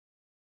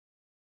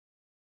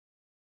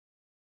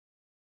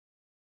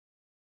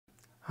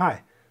Hi,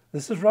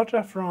 this is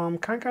Roger from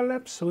Kanka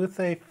Labs with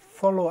a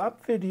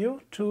follow-up video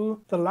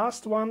to the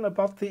last one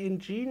about the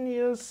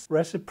ingenious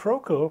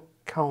reciprocal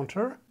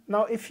counter.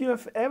 Now, if you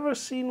have ever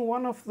seen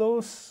one of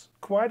those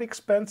quite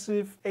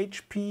expensive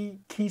HP,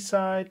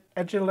 Keysight,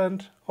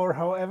 Agilent, or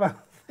however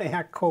they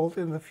are called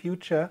in the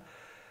future,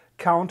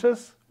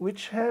 counters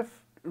which have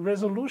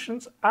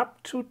resolutions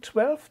up to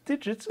 12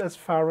 digits as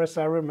far as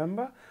I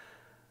remember,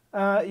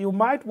 you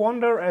might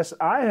wonder, as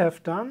I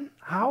have done,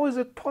 how is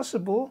it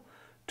possible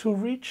to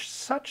reach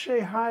such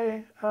a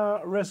high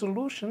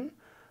resolution?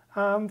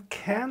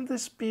 Can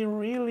this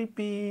really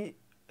be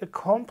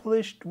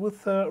accomplished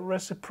with a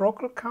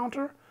reciprocal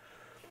counter?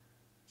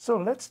 So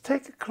let's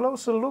take a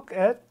closer look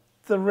at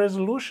the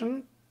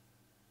resolution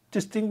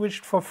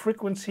distinguished for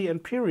frequency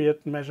and period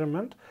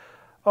measurement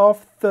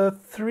of the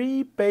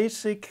three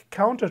basic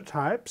counter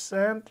types,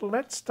 and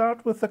let's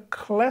start with the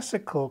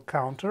classical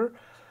counter.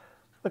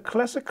 The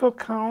classical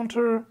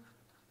counter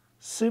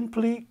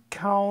simply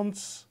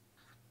counts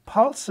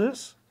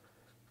pulses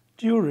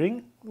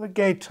during the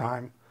gate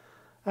time.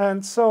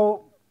 And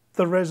so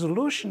the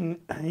resolution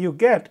you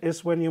get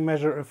is when you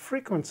measure a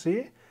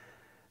frequency,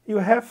 you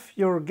have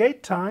your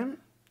gate time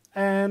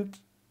and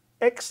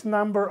X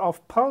number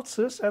of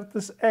pulses, and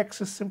this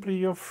X is simply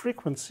your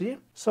frequency.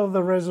 So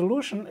the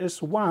resolution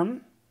is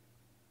 1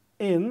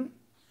 in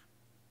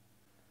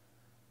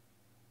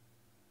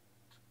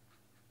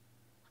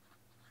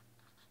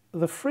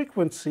the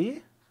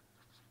frequency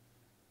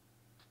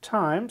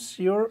times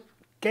your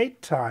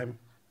gate time.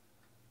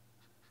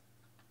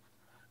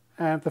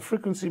 And the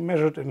frequency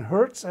measured in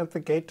hertz and the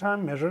gate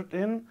time measured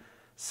in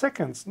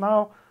seconds.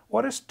 Now,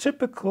 what is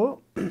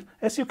typical,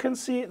 as you can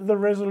see, the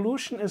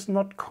resolution is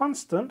not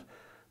constant,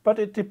 but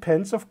it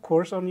depends, of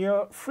course, on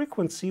your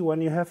frequency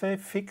when you have a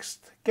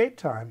fixed gate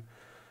time.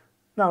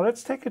 Now,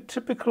 let's take a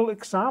typical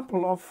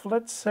example of,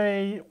 let's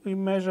say, we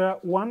measure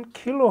 1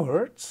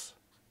 kilohertz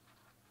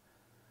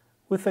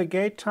with a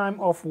gate time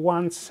of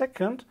 1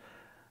 second,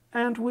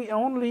 and we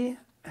only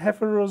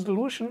have a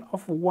resolution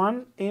of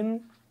 1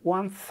 in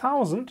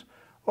 1000,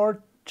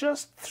 or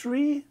just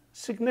 3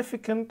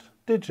 significant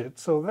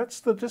digits. So that's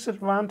the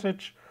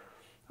disadvantage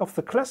of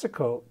the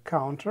classical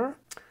counter.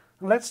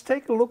 Let's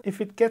take a look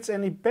if it gets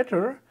any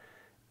better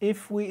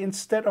if we,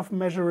 instead of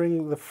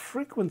measuring the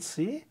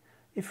frequency,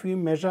 if we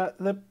measure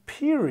the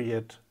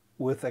period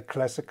with a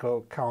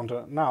classical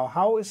counter. Now,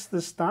 how is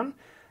this done?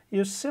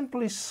 You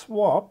simply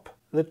swap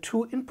the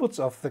two inputs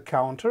of the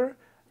counter.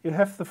 You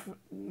have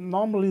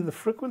normally the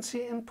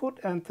frequency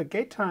input and the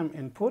gate time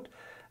input,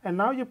 and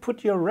now you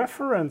put your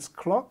reference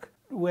clock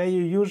where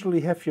you usually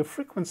have your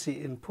frequency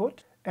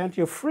input, and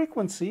your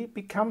frequency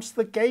becomes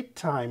the gate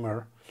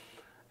timer.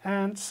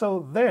 And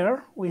so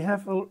there we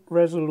have a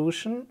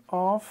resolution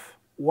of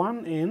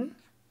 1 in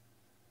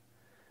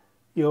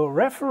your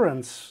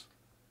reference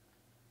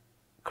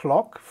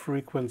clock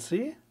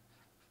frequency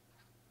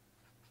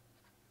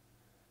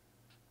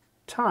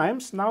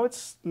times, now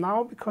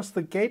because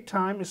the gate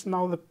time is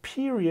now the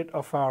period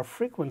of our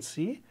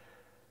frequency,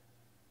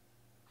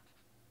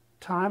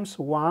 times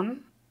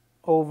 1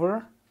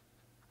 over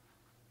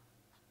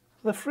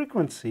the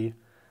frequency.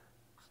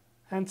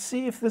 And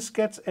see if this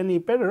gets any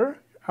better.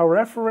 Our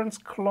reference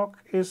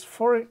clock is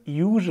for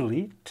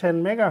usually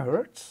 10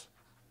 megahertz.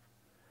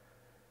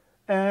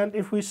 And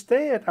if we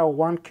stay at our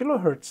 1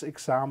 kilohertz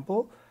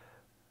example,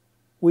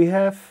 we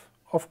have,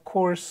 of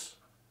course,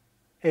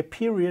 a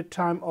period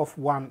time of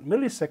 1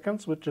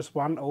 milliseconds, which is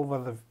 1 over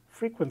the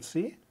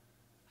frequency.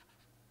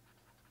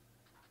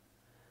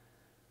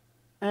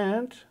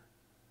 And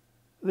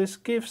this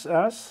gives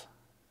us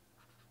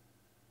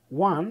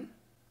 1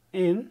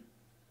 in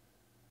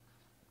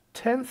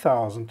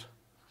 10,000.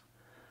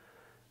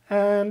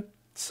 And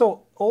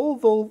so,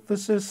 although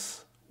this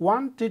is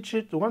one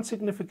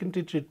significant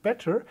digit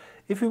better,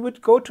 if we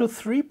would go to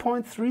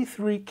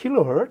 3.33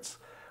 kilohertz,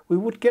 we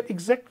would get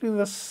exactly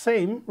the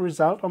same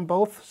result on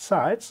both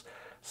sides.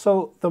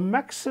 So the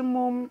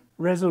maximum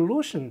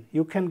resolution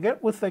you can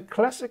get with a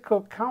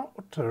classical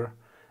counter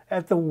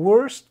at the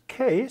worst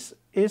case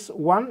is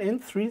 1 in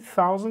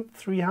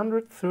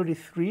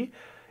 3,333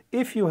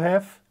 if you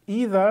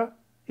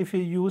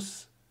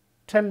use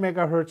 10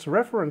 megahertz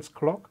reference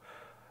clock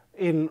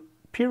in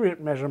period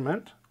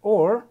measurement,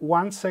 or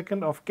 1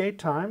 second of gate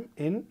time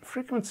in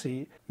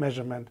frequency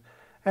measurement.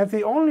 And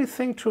the only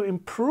thing to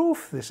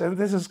improve this, and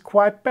this is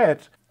quite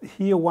bad,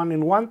 here 1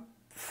 in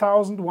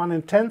 1,000, 1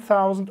 in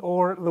 10,000,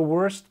 or the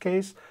worst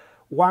case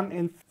 1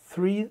 in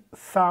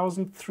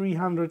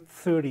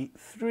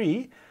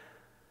 3,333,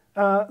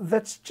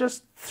 that's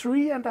just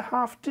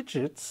 3.5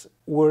 digits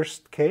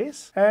worst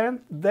case,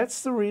 and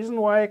that's the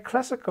reason why a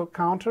classical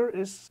counter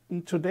is,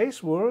 in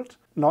today's world,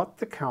 not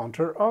the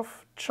counter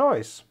of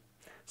choice.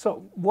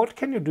 So what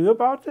can you do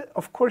about it?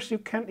 Of course, you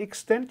can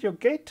extend your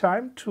gate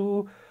time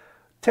to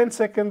 10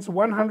 seconds,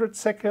 100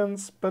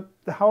 seconds, but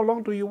how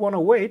long do you want to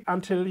wait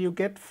until you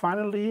get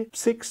finally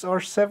 6 or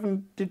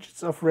 7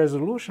 digits of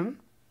resolution?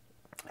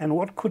 And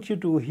what could you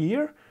do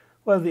here?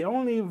 Well, the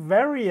only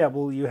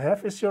variable you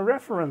have is your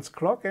reference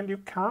clock, and you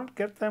can't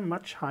get them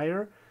much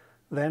higher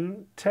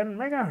than 10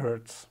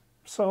 megahertz.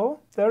 So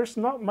there's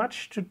not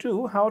much to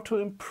do how to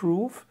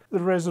improve the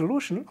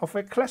resolution of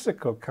a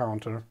classical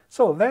counter.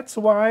 So that's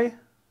why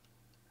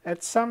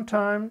at some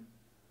time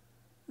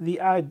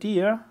the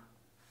idea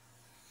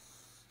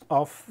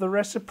of the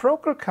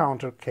reciprocal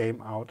counter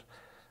came out.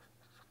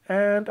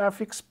 And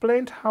I've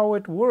explained how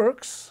it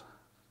works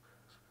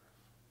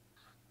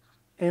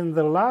in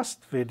the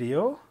last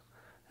video.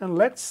 And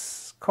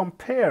let's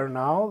compare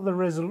now the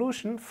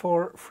resolution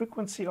for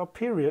frequency or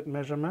period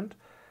measurement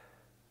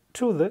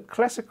to the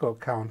classical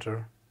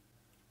counter.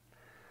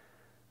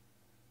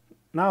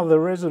 Now the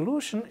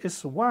resolution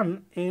is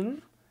 1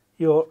 in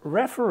your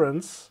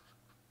reference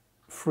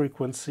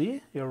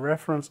frequency, your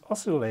reference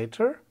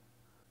oscillator,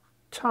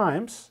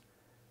 times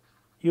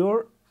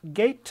your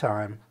gate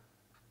time.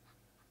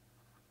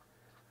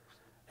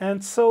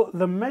 And so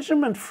the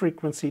measurement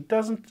frequency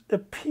doesn't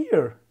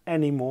appear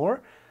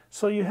anymore,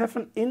 so you have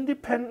an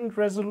independent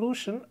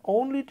resolution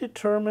only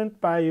determined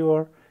by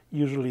your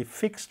usually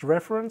fixed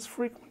reference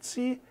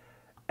frequency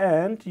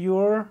and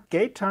your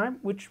gate time,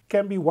 which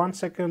can be 1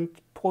 second,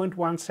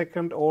 0.1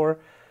 second, or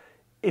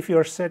if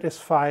you're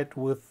satisfied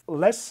with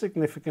less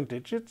significant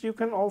digits, you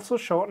can also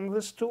shorten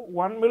this to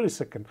 1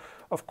 millisecond.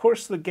 Of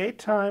course, the gate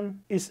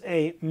time is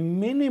a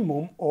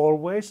minimum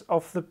always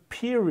of the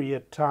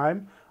period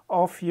time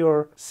of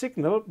your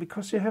signal,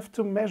 because you have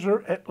to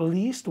measure at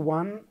least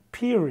one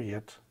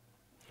period.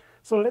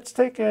 So let's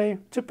take a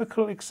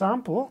typical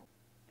example.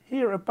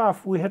 Here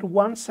above we had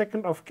 1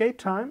 second of gate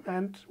time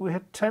and we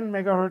had 10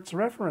 megahertz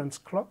reference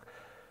clock.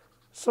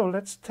 So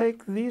let's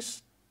take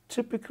these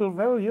typical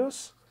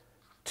values,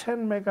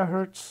 10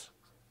 megahertz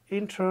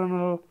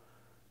internal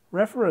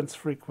reference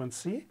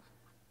frequency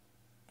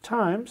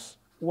times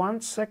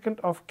 1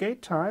 second of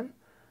gate time,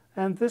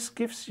 and this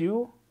gives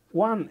you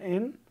 1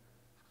 in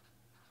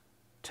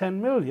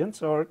 10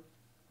 millions, or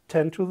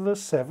 10 to the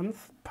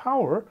 7th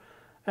power,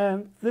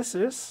 and this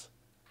is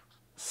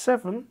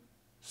 7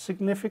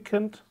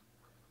 significant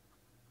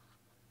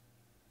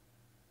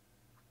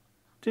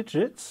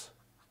digits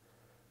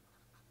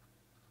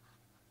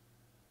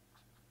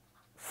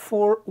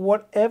for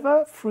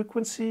whatever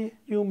frequency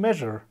you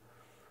measure.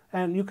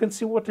 And you can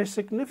see what a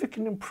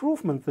significant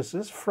improvement this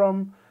is,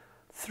 from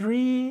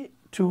 3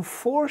 to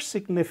 4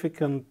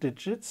 significant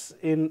digits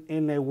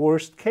in a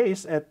worst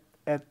case at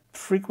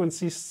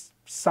frequencies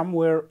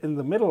somewhere in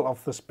the middle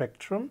of the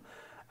spectrum,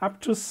 up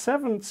to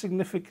 7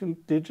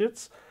 significant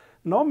digits,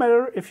 no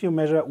matter if you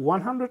measure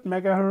 100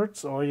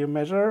 megahertz or you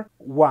measure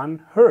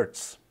 1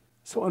 hertz.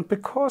 So, and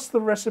because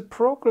the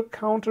reciprocal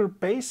counter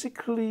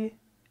basically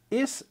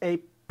is a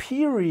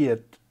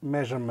period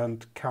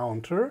measurement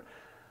counter,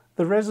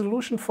 the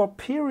resolution for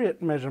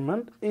period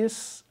measurement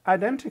is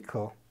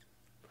identical.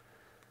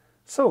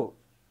 So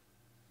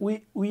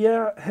we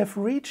have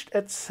reached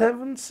at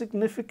 7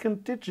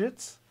 significant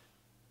digits.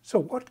 So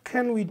what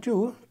can we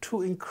do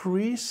to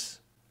increase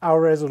our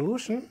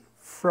resolution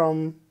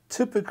from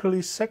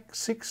typically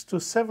 6 to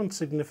 7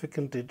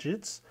 significant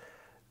digits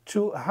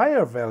to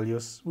higher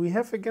values? We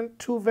have again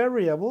 2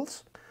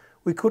 variables.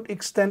 We could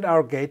extend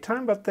our gate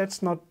time, but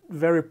that's not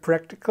very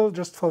practical,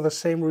 just for the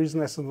same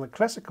reason as in the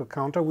classical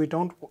counter. We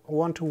don't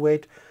want to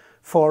wait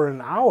for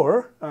an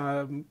hour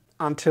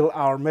until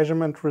our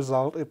measurement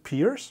result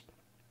appears.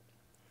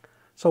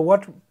 So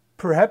what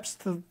perhaps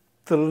the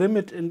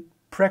limit in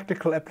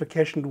practical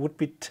application would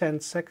be 10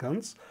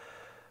 seconds.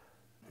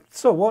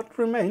 So what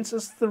remains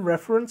is the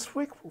reference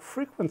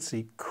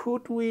frequency.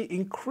 Could we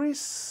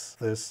increase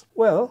this?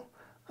 Well,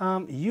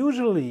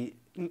 usually,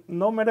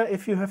 no matter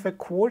if you have a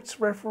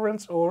quartz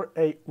reference or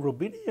a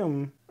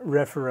rubidium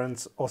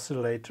reference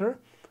oscillator,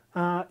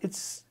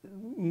 it's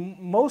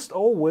most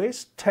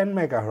always 10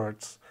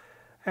 megahertz.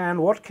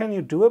 And what can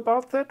you do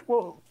about that?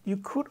 Well, you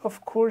could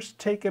of course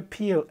take a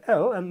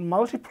PLL and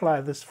multiply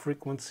this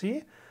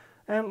frequency,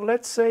 and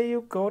let's say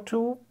you go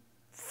to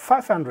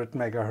 500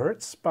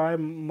 megahertz by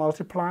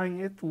multiplying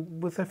it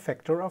with a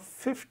factor of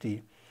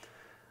 50.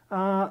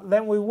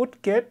 Then we would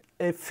get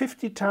a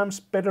 50 times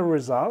better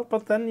result,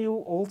 but then you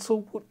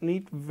also would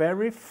need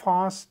very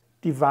fast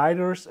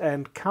dividers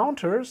and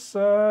counters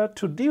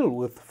to deal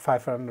with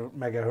 500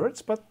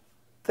 megahertz, but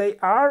they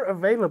are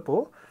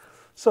available.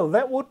 So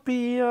that would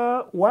be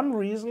one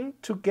reason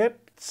to get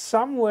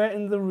somewhere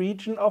in the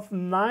region of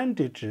 9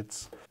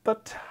 digits.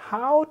 But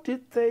how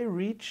did they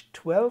reach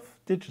 12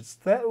 digits?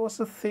 That was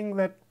a thing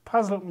that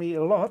puzzled me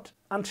a lot,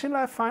 until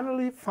I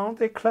finally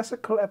found a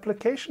classical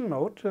application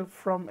note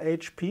from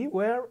HP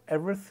where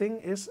everything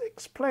is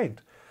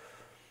explained.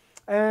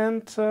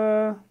 And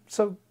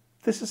so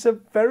this is a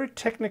very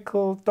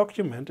technical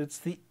document. It's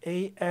the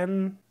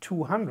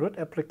AN200,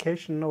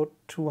 application note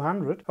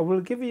 200. I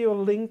will give you a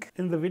link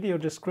in the video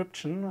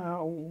description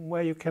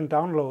where you can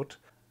download.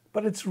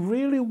 But it's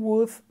really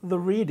worth the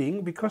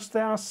reading, because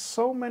there are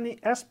so many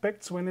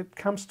aspects when it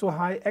comes to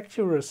high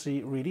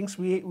accuracy readings.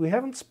 We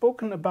haven't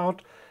spoken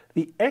about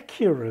the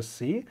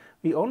accuracy,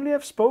 we only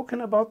have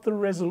spoken about the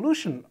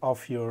resolution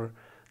of your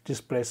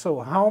display. So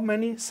how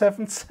many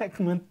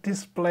 7-segment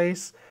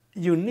displays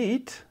you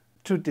need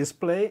to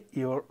display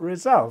your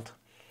result.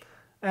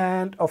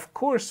 And of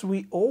course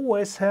we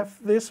always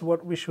have this,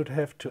 what we should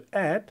have to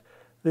add,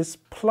 this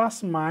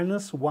plus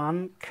minus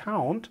 1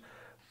 count,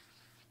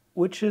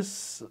 which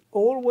is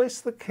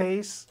always the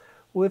case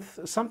with,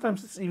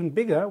 sometimes it's even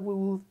bigger. We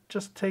will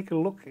just take a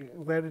look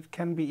that it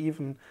can be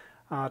even,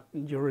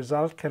 your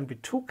result can be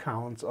 2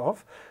 counts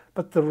of,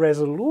 but the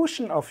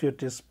resolution of your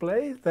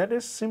display, that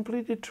is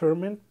simply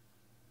determined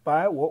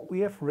by what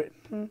we have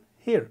written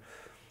here.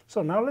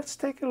 So now let's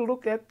take a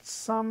look at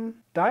some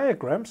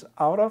diagrams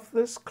out of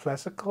this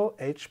classical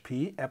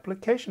HP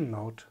application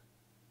note.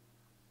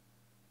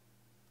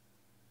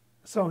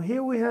 So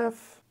here we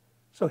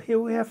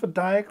have a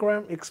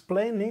diagram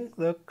explaining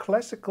the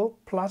classical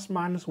plus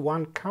minus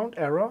 1 count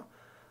error.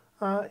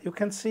 You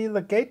can see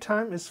the gate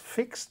time is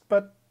fixed,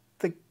 but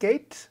the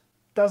gate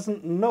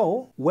doesn't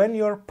know when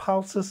your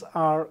pulses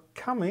are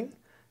coming.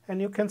 And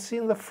you can see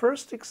in the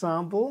first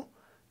example,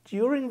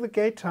 during the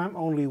gate time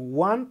only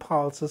 1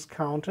 pulse is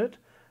counted,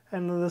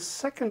 and in the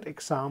second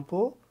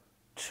example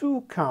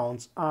 2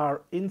 counts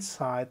are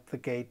inside the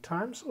gate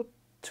time, so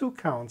 2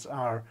 counts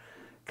are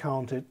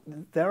counted.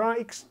 There are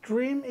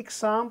extreme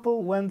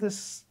examples when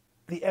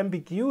the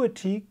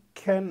ambiguity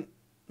can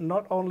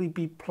not only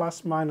be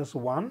plus minus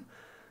 1,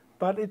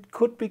 but it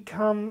could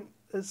become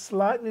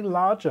slightly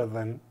larger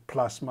than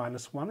plus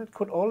minus 1. It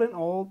could all in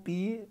all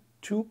be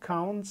 2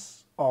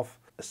 counts off.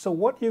 So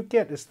what you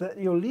get is that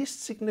your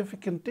least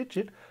significant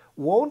digit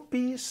won't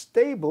be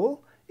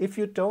stable if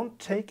you don't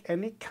take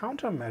any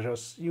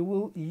countermeasures. You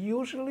will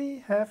usually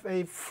have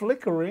a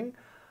flickering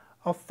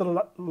of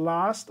the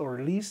last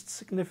or least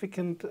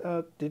significant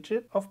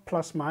digit of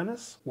plus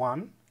minus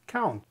 1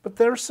 count. But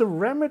there's a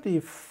remedy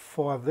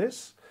for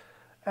this,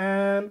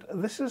 and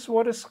this is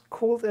what is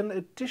called an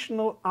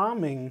additional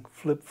arming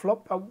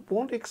flip-flop. I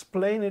won't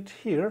explain it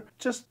here,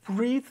 just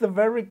read the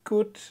very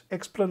good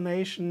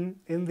explanation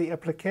in the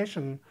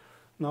application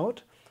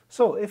note.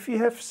 So if you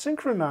have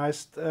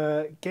synchronized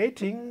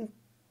gating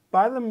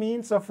by the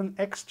means of an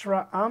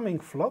extra arming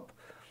flop,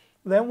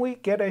 then we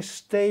get a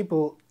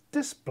stable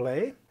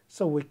display.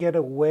 So we get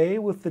away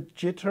with the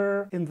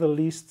jitter in the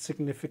least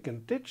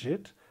significant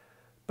digit,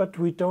 but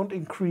we don't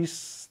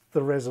increase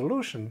the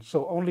resolution.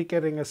 So only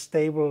getting a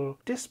stable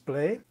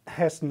display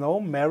has no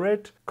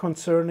merit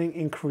concerning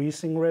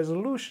increasing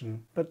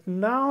resolution. But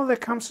now there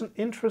comes an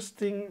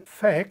interesting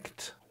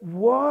fact.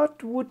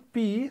 What would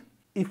be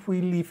if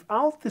we leave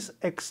out this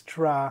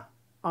extra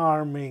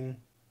arming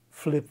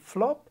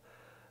flip-flop,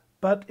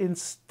 but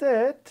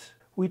instead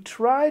we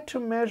try to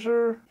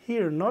measure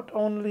here not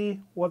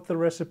only what the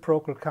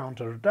reciprocal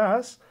counter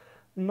does,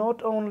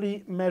 not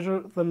only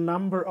measure the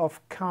number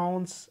of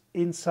counts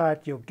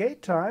inside your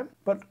gate time,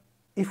 but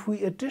if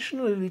we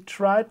additionally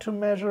try to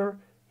measure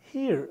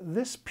here,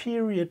 this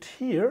period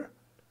here,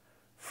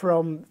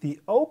 from the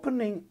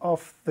opening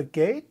of the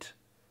gate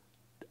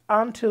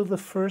until the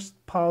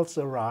first pulse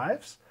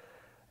arrives,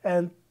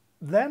 and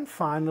then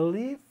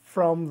finally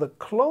from the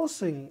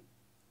closing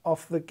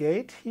of the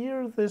gate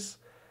here, this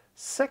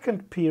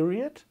second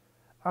period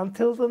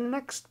until the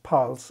next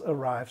pulse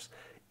arrives.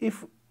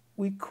 If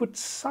we could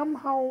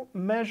somehow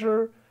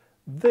measure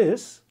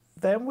this,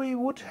 then we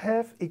would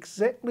have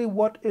exactly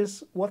what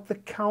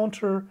the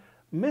counter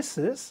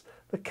misses.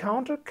 The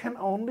counter can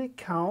count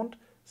only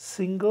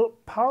single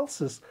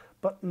pulses,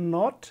 but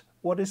not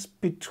what is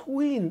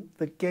between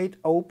the gate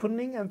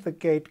opening and the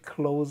gate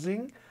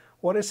closing,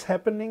 what is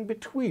happening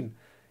between.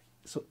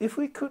 So if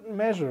we could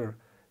measure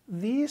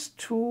these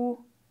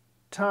 2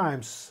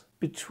 times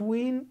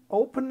between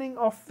opening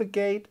of the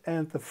gate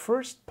and the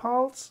first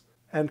pulse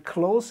and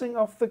closing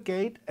of the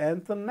gate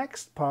and the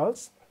next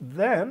pulse,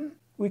 then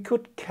we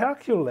could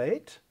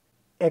calculate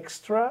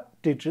extra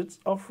digits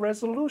of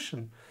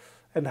resolution.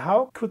 And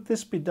how could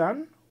this be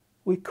done?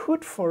 We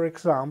could, for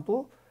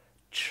example,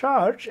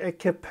 charge a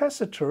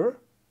capacitor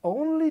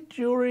only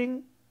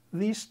during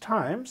these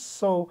times.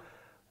 So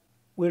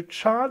we're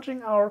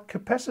charging our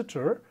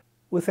capacitor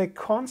with a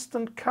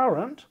constant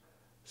current,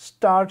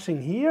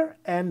 starting here,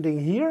 ending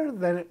here,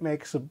 then it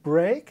makes a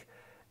break,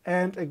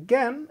 and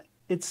again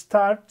it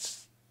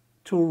starts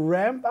to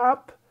ramp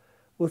up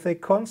with a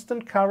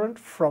constant current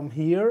from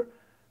here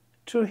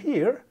to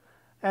here.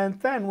 And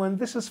then when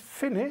this is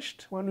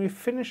finished, when we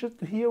finish it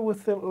here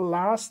with the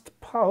last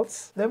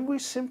pulse, then we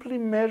simply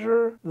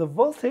measure the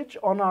voltage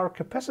on our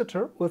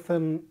capacitor with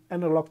an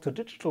analog to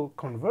digital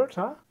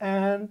converter,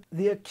 and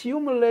the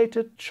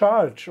accumulated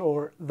charge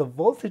or the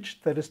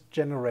voltage that is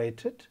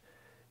generated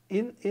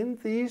in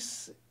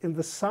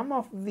the sum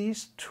of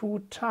these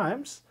 2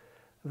 times,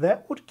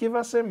 that would give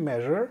us a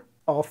measure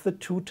of the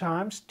 2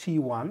 times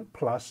T1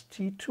 plus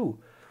T2.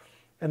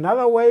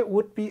 Another way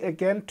would be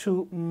again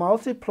to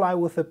multiply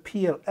with a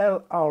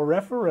PLL our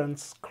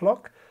reference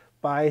clock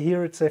by,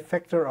 here it's a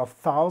factor of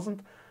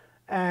 1000,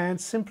 and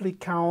simply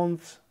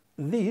count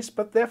these,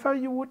 but therefore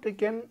you would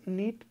again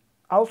need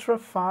ultra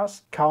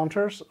fast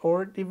counters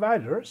or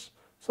dividers.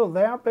 So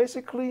there are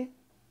basically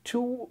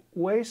 2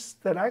 ways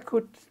that I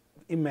could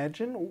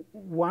imagine.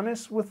 One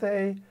is with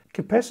a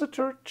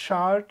capacitor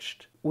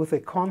charged with a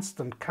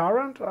constant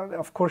current.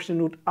 Of course,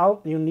 you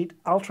need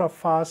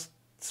ultra-fast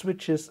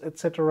switches,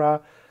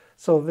 etc.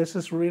 So this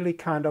is really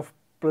kind of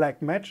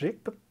black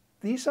magic, but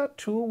these are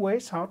two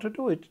ways how to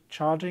do it.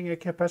 Charging a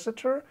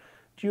capacitor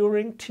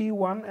during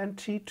T1 and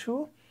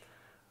T2,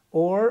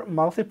 or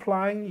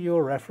multiplying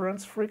your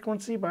reference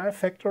frequency by a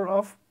factor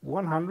of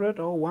 100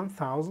 or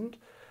 1000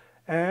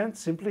 and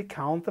simply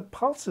count the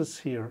pulses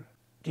here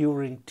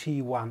during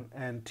T1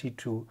 and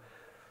T2.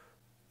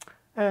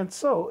 And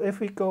so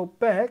if we go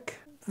back,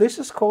 this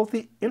is called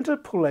the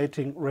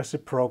interpolating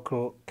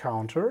reciprocal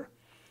counter.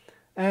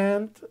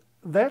 And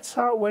that's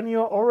how, when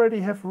you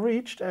already have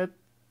reached at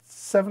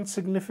 7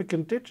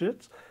 significant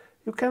digits,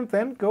 you can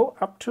then go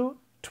up to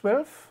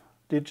 12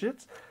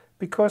 digits,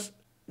 because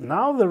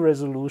now the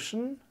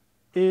resolution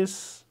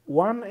is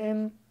 1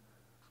 in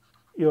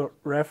your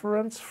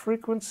reference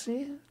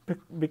frequency,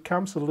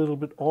 becomes a little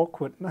bit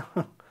awkward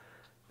now,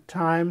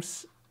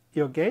 times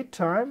your gate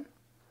time,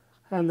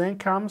 and then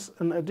comes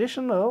an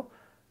additional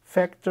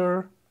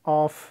factor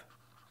of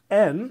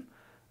n,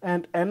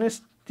 and n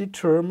is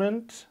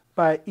determined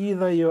by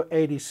either your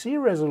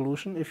ADC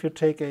resolution, if you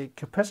take a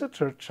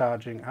capacitor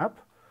charging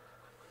up,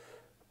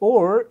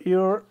 or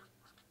your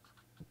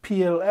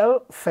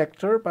PLL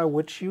factor, by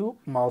which you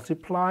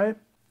multiply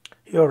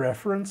your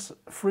reference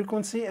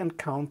frequency and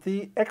count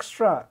the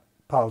extra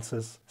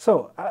pulses.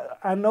 So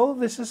I know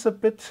this is a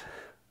bit,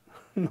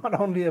 not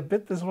only a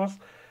bit, this was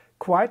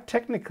quite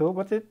technical,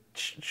 but it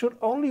should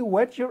only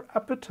whet your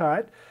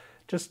appetite.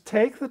 Just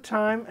take the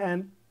time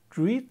and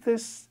read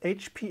this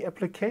HP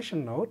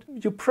application note.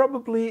 You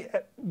probably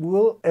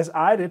will, as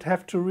I did,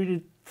 have to read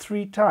it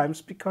 3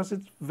 times because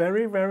it's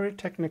very, very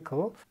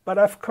technical. But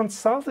I've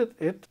consulted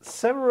it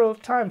several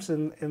times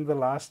in the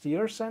last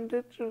years, and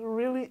it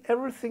really,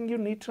 everything you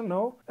need to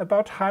know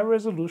about high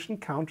resolution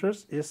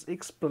counters is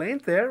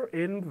explained there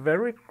in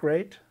very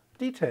great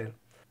detail.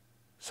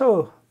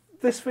 So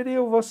this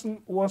video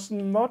was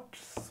not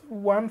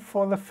one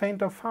for the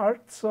faint of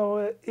heart.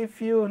 So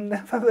if you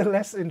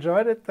nevertheless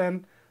enjoyed it,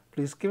 then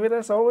please give it,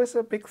 as always,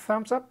 a big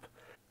thumbs up.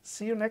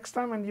 See you next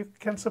time, and you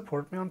can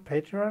support me on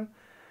Patreon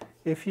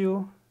if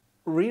you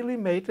really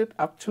made it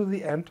up to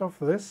the end of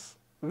this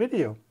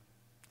video.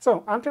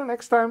 So until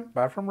next time,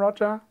 bye from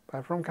Roger,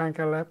 bye from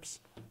Kanka Labs.